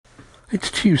It's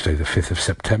Tuesday the 5th of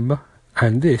September,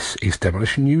 and this is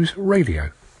Demolition News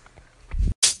Radio.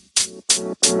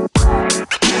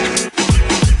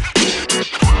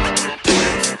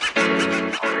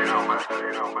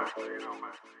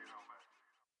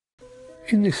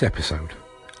 In this episode,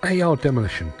 AR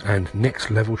Demolition and Next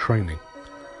Level Training,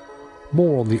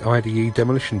 more on the IDE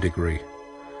demolition degree,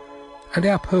 and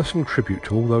our personal tribute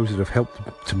to all those that have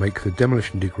helped to make the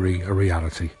demolition degree a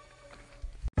reality.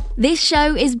 This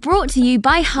show is brought to you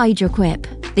by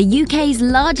Hydroquip, the UK's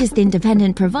largest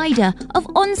independent provider of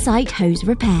on-site hose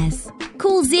repairs.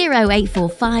 Call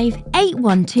 0845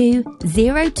 812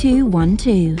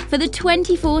 0212 for the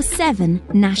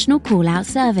 24/7 national call-out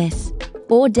service,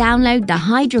 or download the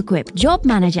Hydroquip Job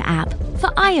Manager app for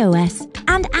iOS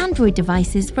and Android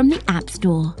devices from the App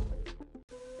Store.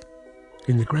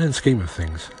 In the grand scheme of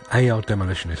things, AR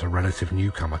Demolition is a relative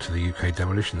newcomer to the UK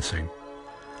demolition scene,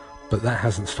 but that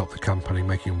hasn't stopped the company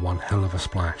making one hell of a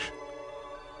splash.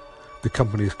 The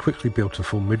company has quickly built a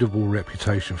formidable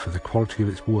reputation for the quality of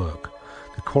its work,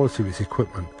 the quality of its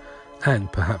equipment,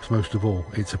 and, perhaps most of all,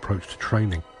 its approach to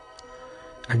training.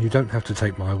 And you don't have to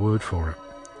take my word for it.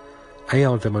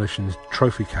 AR Demolition's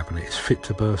trophy cabinet is fit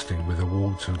to bursting with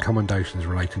awards and commendations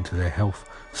relating to their health,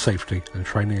 safety and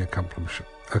training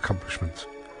accomplishments.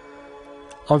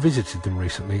 I visited them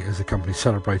recently as the company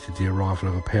celebrated the arrival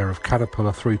of a pair of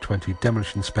Caterpillar 320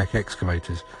 demolition spec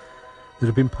excavators that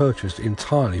have been purchased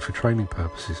entirely for training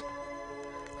purposes.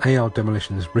 AR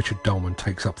Demolition's Richard Dolman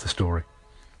takes up the story.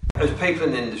 As people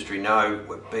in the industry know,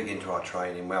 we're big into our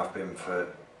training. We have been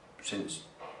since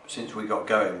we got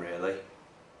going, really.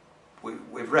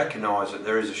 We've recognised that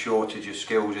there is a shortage of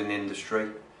skills in the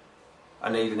industry,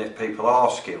 and even if people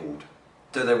are skilled,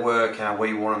 do they work how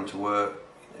we want them to work?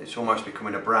 It's almost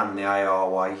becoming a brand the AR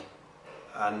way,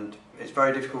 and it's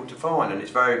very difficult to find, and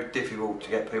it's very difficult to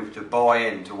get people to buy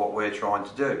into what we're trying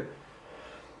to do.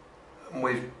 And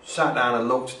we've sat down and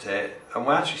looked at it, and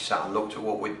we actually sat and looked at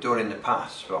what we'd done in the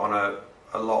past, but on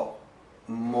a lot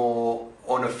more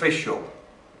unofficial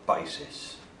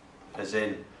basis, as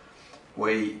in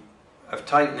we have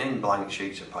taken in blank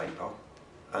sheets of paper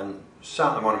and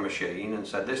sat them on a machine and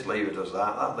said this lever does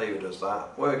that lever does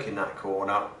that, work in that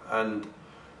corner and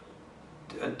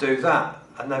do that,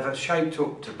 and they've shaped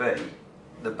up to be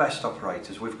the best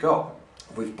operators we've got.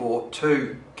 We've bought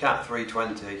 2 Cat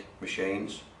 320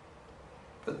 machines,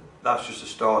 but that's just the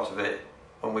start of it.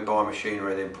 When we buy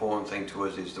machinery, the important thing to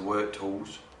us is the work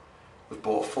tools. We've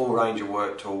bought a full range of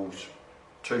work tools,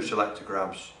 2 selector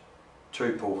grabs,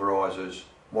 2 pulverisers,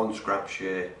 1 scrap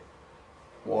shear,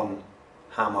 1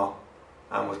 hammer,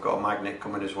 and we've got a magnet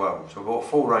coming as well. So we've bought a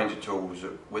full range of tools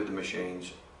with the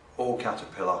machines, all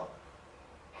Caterpillar.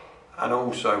 And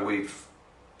also we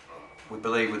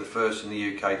believe we're the first in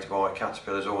the UK to buy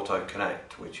Caterpillar's Auto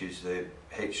Connect, which is the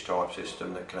hitch type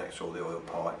system that connects all the oil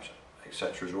pipes,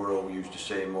 etc., as we're all used to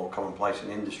seeing more commonplace in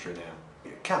the industry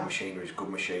now. Cat machinery is good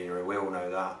machinery, we all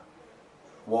know that.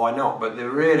 Why not? But the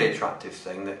really attractive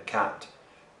thing that Cat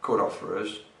could offer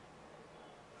us,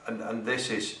 and this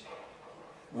is,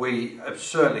 we have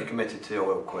certainly committed to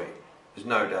Oil Quick, there's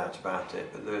no doubt about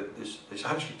it, but there's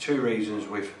actually 2 reasons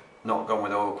we've not gone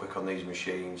with Oil Quick on these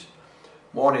machines.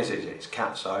 One is it's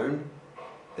Cat's own,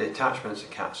 the attachments are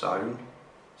Cat's own,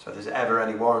 so if there's ever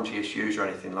any warranty issues or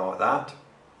anything like that,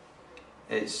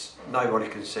 nobody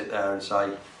can sit there and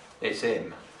say it's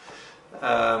him.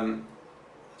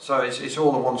 So it's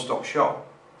all a one-stop shop.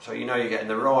 So you know you're getting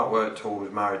the right work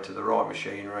tools married to the right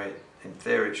machinery. In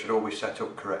theory it should all be set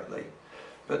up correctly.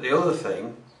 But the other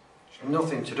thing, which has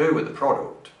nothing to do with the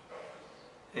product,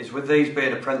 is with these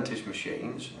being apprentice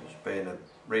machines, being a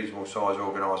reasonable size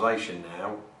organisation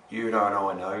now, you know and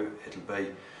I know, it'll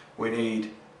be, we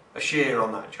need a shear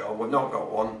on that job, we've not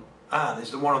got one, there's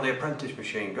the one on the apprentice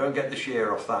machine, go and get the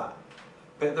shear off that.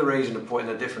 Bit of the reason of putting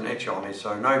a different hitch on is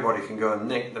so nobody can go and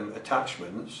nick the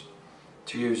attachments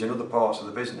to use in other parts of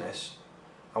the business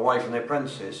away from the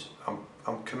apprentices.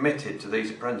 I'm committed to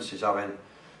these apprentices having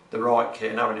the right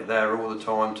kit and having it there all the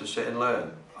time to sit and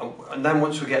learn. And then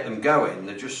once we get them going,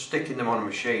 they're just sticking them on a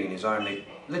machine is only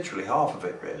literally half of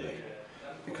it really.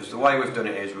 Because the way we've done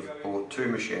it is we've bought 2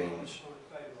 machines,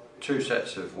 2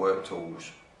 sets of work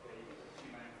tools,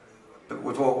 but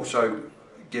we've also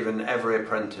given every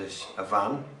apprentice a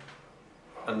van,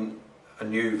 and a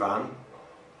new van,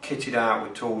 kitted out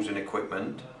with tools and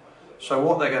equipment. So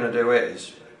what they're going to do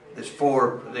is,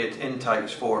 the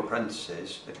intake's 4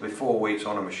 apprentices, it'll be 4 weeks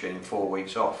on a machine, 4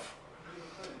 weeks off.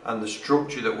 And the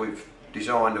structure that we've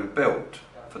designed and built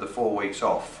for the 4 weeks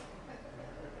off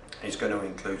is going to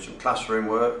include some classroom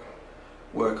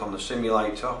work on the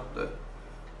simulator that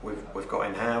we've got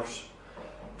in-house,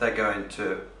 They're going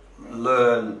to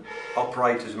learn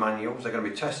operators' manuals. They're going to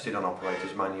be tested on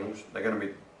operators' manuals. They're going to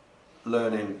be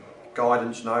learning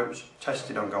guidance notes,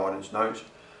 tested on guidance notes.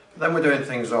 Then we're doing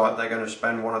things like they're going to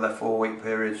spend one of their 4-week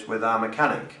periods with our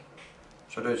mechanic,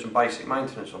 so doing some basic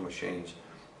maintenance on machines.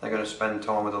 They're going to spend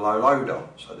time with a low loader,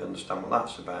 so they understand what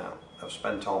that's about. They'll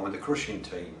spend time with the crushing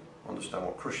team, understand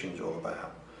what crushing's all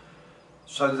about.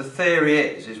 So the theory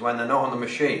is when they're not on the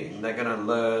machine, they're going to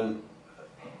learn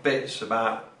bits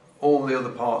about all the other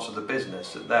parts of the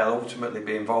business that they'll ultimately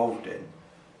be involved in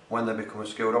when they become a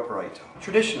skilled operator.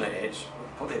 Traditionally it's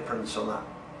put the apprentice on that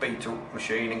beat-up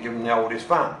machine and give them the oldest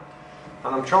van.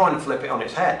 And I'm trying to flip it on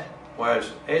its head.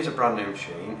 Whereas here's a brand new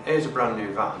machine, here's a brand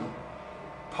new van.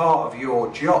 Part of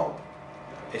your job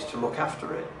is to look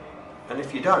after it. And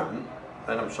if you don't,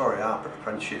 then I'm sorry, our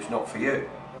apprenticeship's not for you.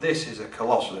 This is a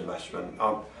colossal investment.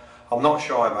 I'm not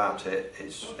shy about it.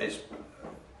 It's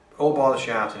all by the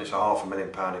shouting, it's a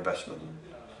 £500,000 investment.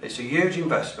 It's a huge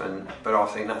investment, but I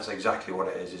think that's exactly what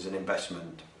it is an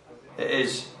investment. It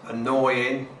is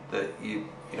annoying that you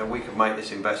know we could make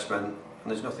this investment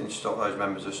and there's nothing to stop those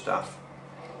members of staff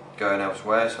going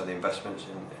elsewhere, so the investment's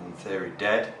in theory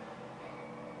dead.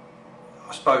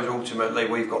 I suppose ultimately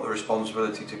we've got the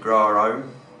responsibility to grow our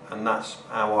own, and that's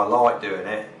how I like doing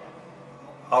it.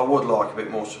 I would like a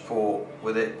bit more support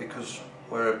with it because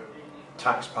we're a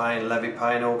tax-paying,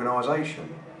 levy-paying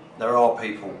organisation. There are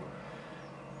people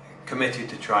committed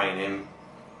to training.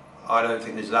 I don't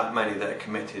think there's that many that are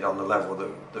committed on the level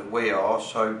that we are,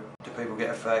 so do people get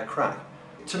a fair crack?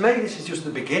 To me, this is just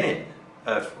the beginning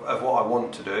of what I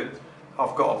want to do.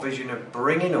 I've got a vision of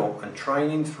bringing up and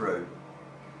training through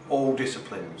all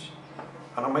disciplines,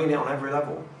 and I mean it on every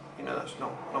level. You know, that's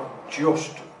not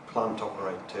just plant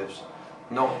operatives,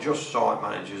 not just site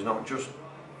managers, not just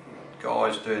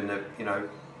guys doing the, you know,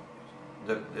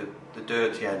 the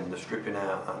dirty end, the stripping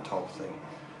out, that type of thing.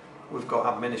 We've got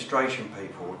administration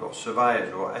people, we've got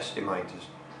surveyors, we've got estimators.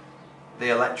 The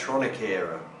electronic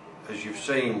era, as you've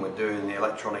seen, we're doing the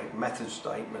electronic method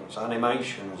statements,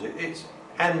 animations, it's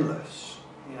endless.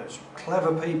 You know, some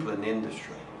clever people in the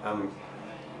industry.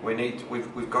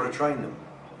 We've got to train them.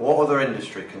 What other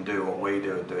industry can do what we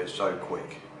do and do it so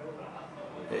quick?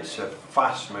 It's a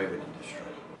fast-moving industry.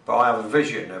 But I have a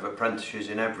vision of apprentices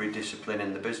in every discipline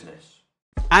in the business.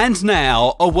 And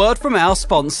now, a word from our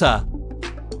sponsor.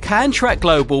 CanTrack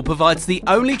Global provides the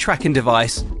only tracking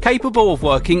device capable of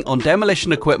working on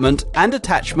demolition equipment and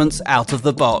attachments out of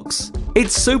the box.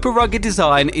 Its super rugged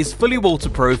design is fully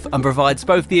waterproof and provides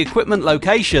both the equipment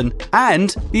location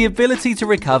and the ability to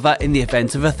recover in the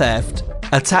event of a theft.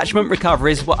 Attachment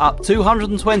recoveries were up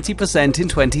 220% in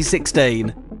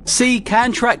 2016. See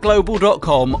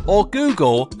CanTrackGlobal.com or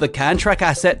Google the CanTrack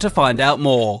asset to find out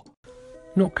more.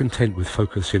 Not content with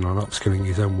focusing on upskilling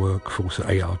his own workforce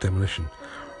at AR Demolition,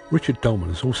 Richard Dolman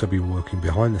has also been working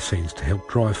behind the scenes to help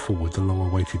drive forward the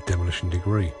long-awaited demolition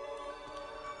degree.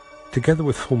 Together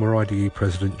with former IDE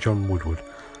President John Woodward,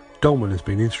 Dolman has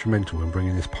been instrumental in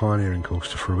bringing this pioneering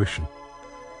course to fruition.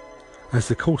 As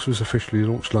the course was officially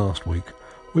launched last week,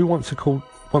 we once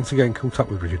again caught up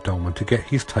with Richard Dolman to get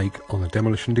his take on the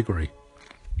demolition degree.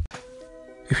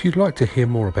 If you'd like to hear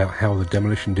more about how the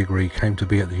demolition degree came to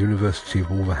be at the University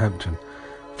of Wolverhampton,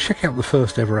 check out the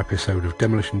first ever episode of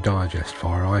Demolition Digest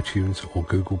via iTunes or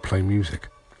Google Play Music.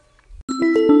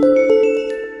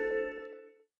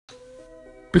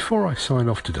 Before I sign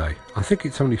off today, I think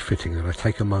it's only fitting that I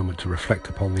take a moment to reflect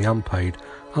upon the unpaid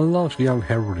and largely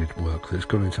unheralded work that's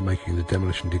gone into making the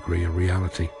demolition degree a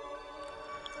reality.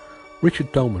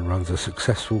 Richard Dolman runs a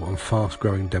successful and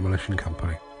fast-growing demolition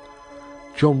company.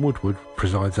 John Woodward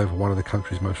presides over one of the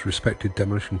country's most respected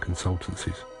demolition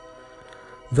consultancies.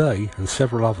 They, and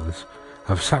several others,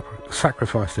 have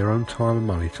sacrificed their own time and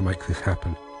money to make this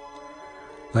happen.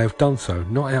 They have done so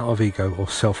not out of ego or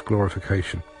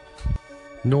self-glorification,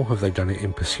 nor have they done it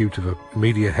in pursuit of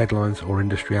media headlines or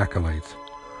industry accolades.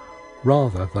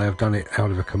 Rather, they have done it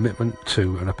out of a commitment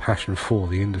to and a passion for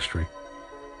the industry.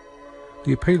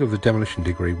 The appeal of the demolition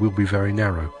degree will be very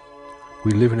narrow.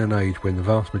 We live in an age when the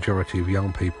vast majority of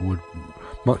young people would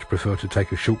much prefer to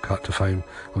take a shortcut to fame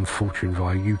and fortune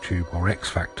via YouTube or X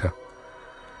Factor.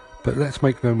 But let's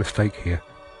make no mistake here.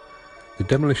 The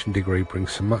demolition degree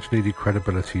brings some much needed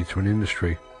credibility to an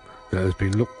industry that has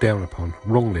been looked down upon,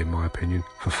 wrongly in my opinion,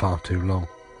 for far too long.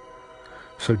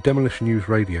 So Demolition News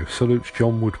Radio salutes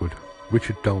John Woodward,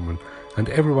 Richard Dolman and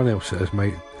everyone else that has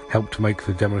helped to make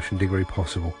the demolition degree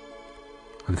possible.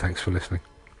 And thanks for listening.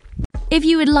 If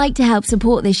you would like to help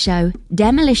support this show,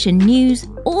 Demolition News,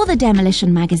 or the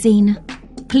Demolition Magazine,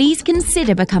 please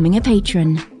consider becoming a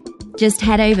patron. Just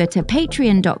head over to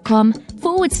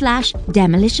patreon.com/DNM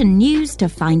facebook.com/demolition news to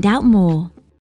find out more.